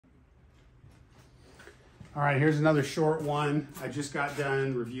All right, here's another short one. I just got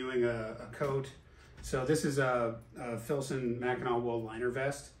done reviewing a coat. So this is a Filson Mackinaw wool liner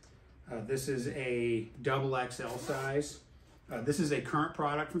vest. This is a double XL size. This is a current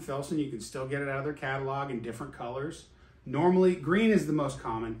product from Filson. You can still get it out of their catalog in different colors. Normally, green is the most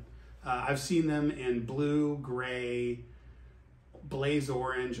common. I've seen them in blue, gray, blaze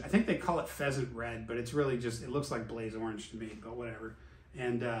orange. I think they call it pheasant red, but it's really just, it looks like blaze orange to me, but whatever.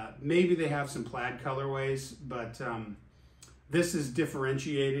 And maybe they have some plaid colorways, but this is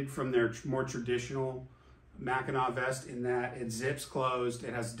differentiated from their more traditional Mackinaw vest in that it zips closed.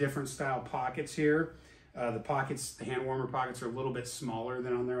 It has different style pockets here. The pockets, the hand warmer pockets, are a little bit smaller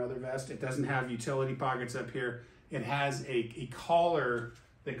than on their other vest. It doesn't have utility pockets up here. It has a collar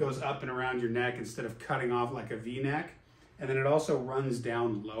that goes up and around your neck instead of cutting off like a V-neck. And then it also runs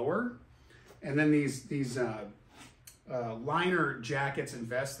down lower. And then these liner jackets and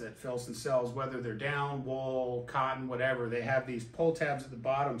vests that Filson sells, whether they're down, wool, cotton, whatever, they have these pull tabs at the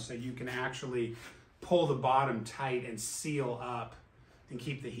bottom so you can actually pull the bottom tight and seal up and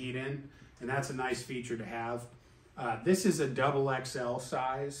keep the heat in. And that's a nice feature to have. This is a double XL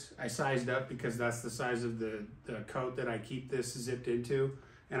size. I sized up because that's the size of the coat that I keep this zipped into,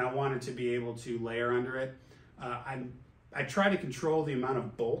 and I wanted to be able to layer under it. I try to control the amount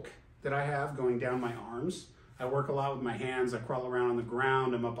of bulk that I have going down my arms. I work a lot with my hands. I crawl around on the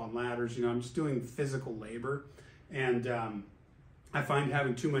ground. I'm up on ladders. You know, I'm just doing physical labor. And I find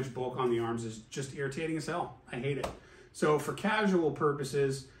having too much bulk on the arms is just irritating as hell. I hate it. So for casual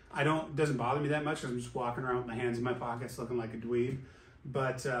purposes, it doesn't bother me that much because I'm just walking around with my hands in my pockets looking like a dweeb.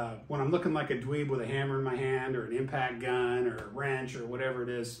 But when I'm looking like a dweeb with a hammer in my hand or an impact gun or a wrench or whatever it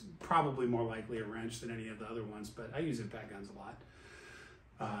is, probably more likely a wrench than any of the other ones, but I use impact guns a lot.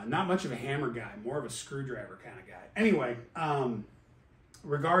 Not much of a hammer guy, more of a screwdriver kind of guy. Anyway,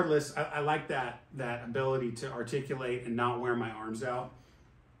 regardless, I like that ability to articulate and not wear my arms out.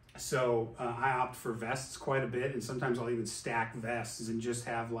 So I opt for vests quite a bit, and sometimes I'll even stack vests and just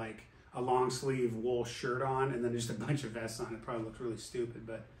have like a long sleeve wool shirt on and then just a bunch of vests on. It probably looks really stupid,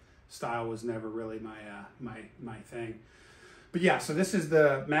 but style was never really my thing. But yeah, so this is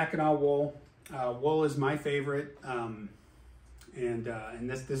the Mackinaw wool. Wool is my favorite. And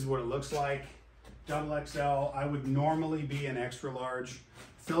this is what it looks like. Double XL. I would normally be an extra large.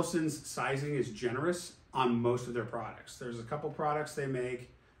 Filson's sizing is generous on most of their products. There's a couple products they make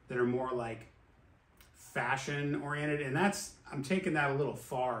that are more like fashion oriented, and I'm taking that a little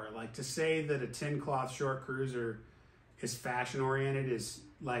far. Like, to say that a tin cloth short cruiser is fashion oriented is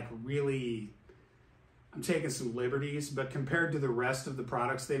like really, I'm taking some liberties, but compared to the rest of the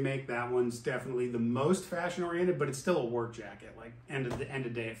products they make, that one's definitely the most fashion oriented, but it's still a work jacket. Like, end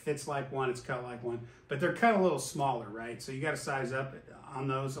of day, it fits like one, it's cut like one, but they're cut a little smaller, right? So you got to size up on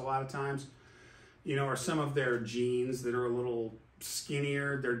those a lot of times, you know, or some of their jeans that are a little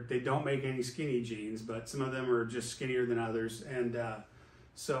skinnier. They don't make any skinny jeans, but some of them are just skinnier than others. And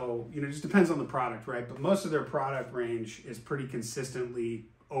so, you know, it just depends on the product, right? But most of their product range is pretty consistently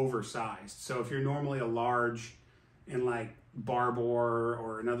oversized. So if you're normally a large in like Barbour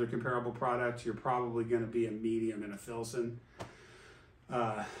or another comparable product, you're probably going to be a medium in a Filson.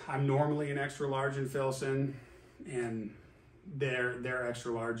 I'm normally an extra large in Filson, and their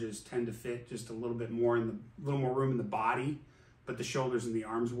extra larges tend to fit just a little bit more little more room in the body, but the shoulders and the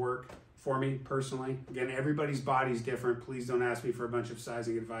arms work for me personally. Again, everybody's body's different. Please don't ask me for a bunch of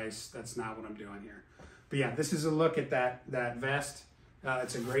sizing advice. That's not what I'm doing here. But yeah, this is a look at that vest.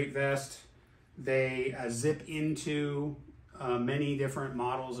 It's a great vest. They zip into many different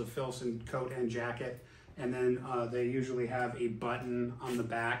models of Filson coat and jacket. And then they usually have a button on the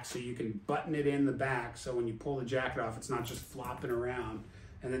back, so you can button it in the back. So when you pull the jacket off, it's not just flopping around.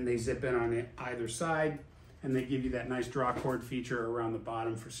 And then they zip in on either side, and they give you that nice draw cord feature around the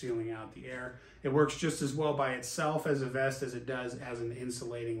bottom for sealing out the air. It works just as well by itself as a vest as it does as an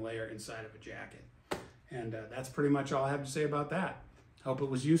insulating layer inside of a jacket. And that's pretty much all I have to say about that. Hope it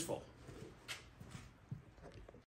was useful.